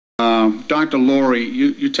Dr. Laurie,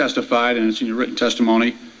 you testified, and it's in your written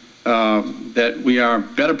testimony, that we are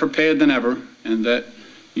better prepared than ever and that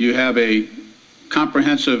you have a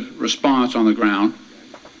comprehensive response on the ground.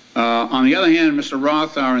 On the other hand, Mr.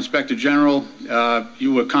 Roth, our Inspector General,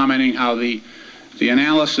 you were commenting how the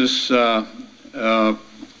analysis done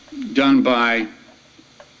by,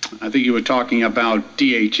 I think you were talking about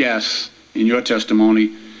DHS in your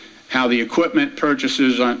testimony, how the equipment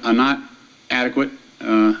purchases are not adequate.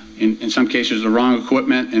 In some cases, the wrong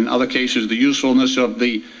equipment. In other cases, the usefulness of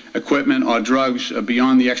the equipment or drugs are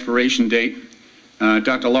beyond the expiration date.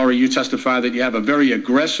 Dr. Laurie, you testified that you have a very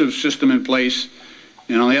aggressive system in place.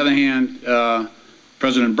 And on the other hand,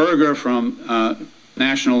 President Berger from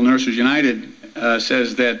National Nurses United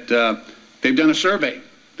says that they've done a survey.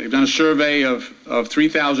 They've done a survey of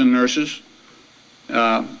 3,000 nurses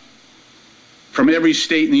from every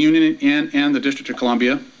state in the Union and the District of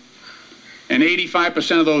Columbia. And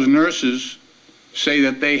 85% of those nurses say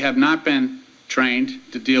that they have not been trained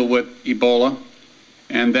to deal with Ebola,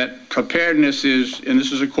 and that preparedness is, and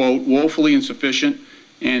this is a quote, woefully insufficient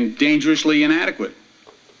and dangerously inadequate.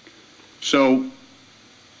 So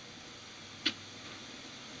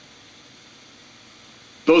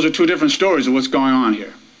those are two different stories of what's going on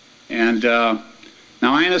here. And now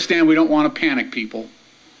I understand we don't want to panic people,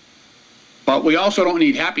 but we also don't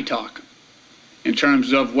need happy talk in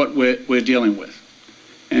terms of what we're dealing with.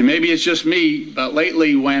 And maybe it's just me, but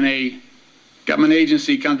lately when a government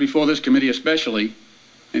agency comes before this committee especially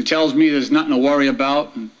and tells me there's nothing to worry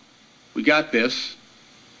about and we got this,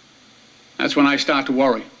 that's when I start to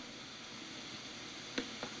worry.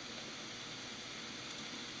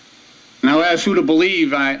 Now, as who to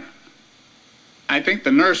believe, I think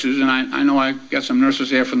the nurses, and I know I got some nurses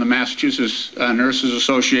here from the Massachusetts Nurses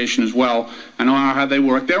Association as well. I know how they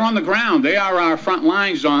work. They're on the ground. They are our front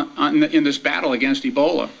lines in this battle against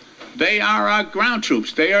Ebola. They are our ground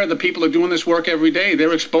troops. They are the people that are doing this work every day.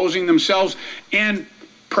 They're exposing themselves and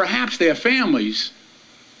perhaps their families,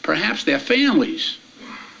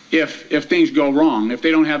 if things go wrong, if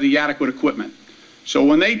they don't have the adequate equipment. So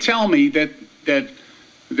when they tell me that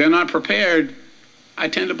they're not prepared, I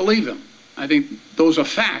tend to believe them. I think those are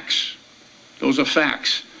facts. Those are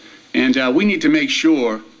facts. And we need to make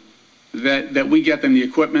sure that we get them the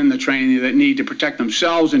equipment and the training that need to protect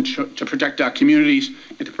themselves and to protect our communities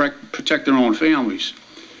and to protect their own families.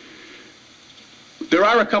 There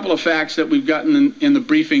are a couple of facts that we've gotten in the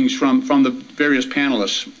briefings from the various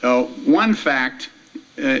panelists. One fact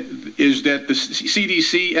is that the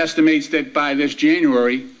CDC estimates that by this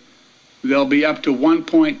January, there'll be up to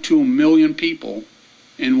 1.2 million people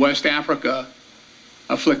in West Africa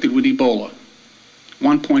afflicted with Ebola.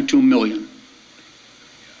 1.2 million.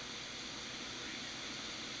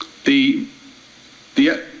 The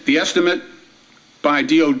estimate by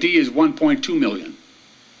DOD is 1.2 million.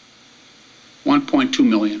 1.2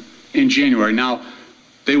 million in January. Now,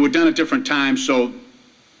 they were done at different times, so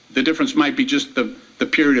the difference might be just the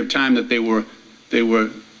period of time that they were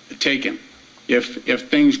taken. If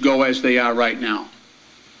things go as they are right now,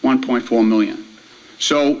 1.4 million.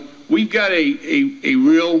 So we've got a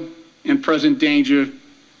real and present danger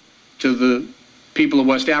to the people of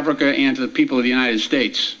West Africa and to the people of the United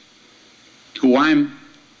States, who I'm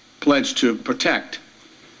pledged to protect.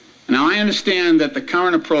 Now, I understand that the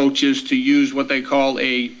current approach is to use what they call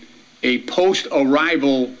a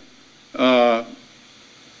post-arrival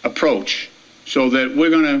approach, so that we're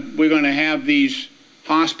going to have these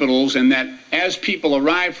hospitals, and that as people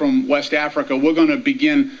arrive from West Africa, we're going to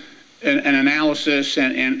begin an analysis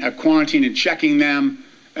and a quarantine and checking them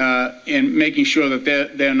and making sure that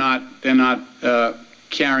they're not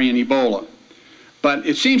carrying Ebola. But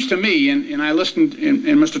it seems to me, and I listened, and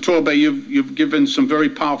Mr. Torbay, you've given some very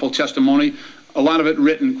powerful testimony, a lot of it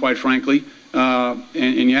written, quite frankly,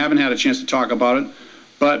 and you haven't had a chance to talk about it,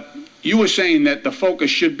 but you were saying that the focus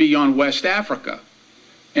should be on West Africa.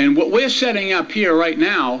 And what we're setting up here right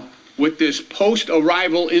now with this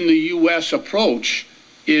post-arrival in the U.S. approach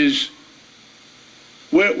is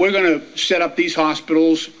we're going to set up these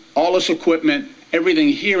hospitals, all this equipment, everything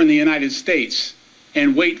here in the United States,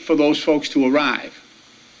 and wait for those folks to arrive.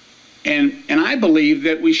 And I believe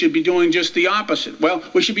that we should be doing just the opposite. Well,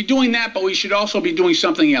 we should be doing that, but we should also be doing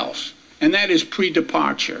something else, and that is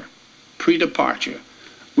pre-departure. Pre-departure.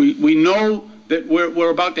 We know that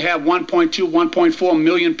we're about to have 1.2, 1.4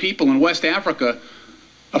 million people in West Africa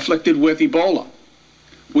afflicted with Ebola.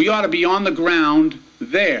 We ought to be on the ground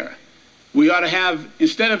there. We ought to have,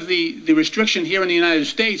 instead of the restriction here in the United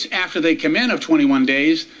States after they come in of 21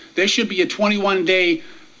 days, there should be a 21-day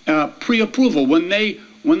pre-approval. When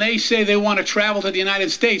they say they want to travel to the United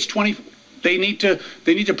States, They need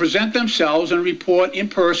to present themselves and report in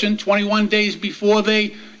person 21 days before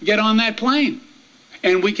they get on that plane.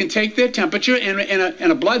 And we can take their temperature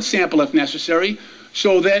and a blood sample if necessary,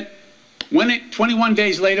 so that 21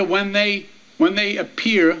 days later, when they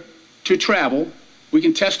appear to travel, we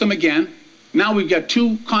can test them again. Now we've got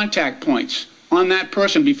 2 contact points on that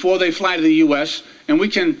person before they fly to the U.S., and we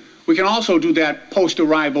can also do that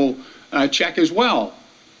post-arrival check as well.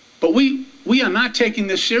 But we are not taking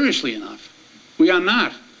this seriously enough. We are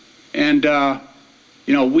not. And,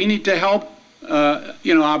 you know, we need to help,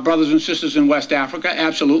 you know, our brothers and sisters in West Africa,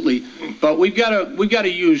 absolutely. But we've got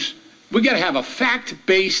to have a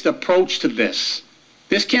fact-based approach to this.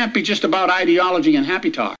 This can't be just about ideology and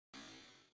happy talk.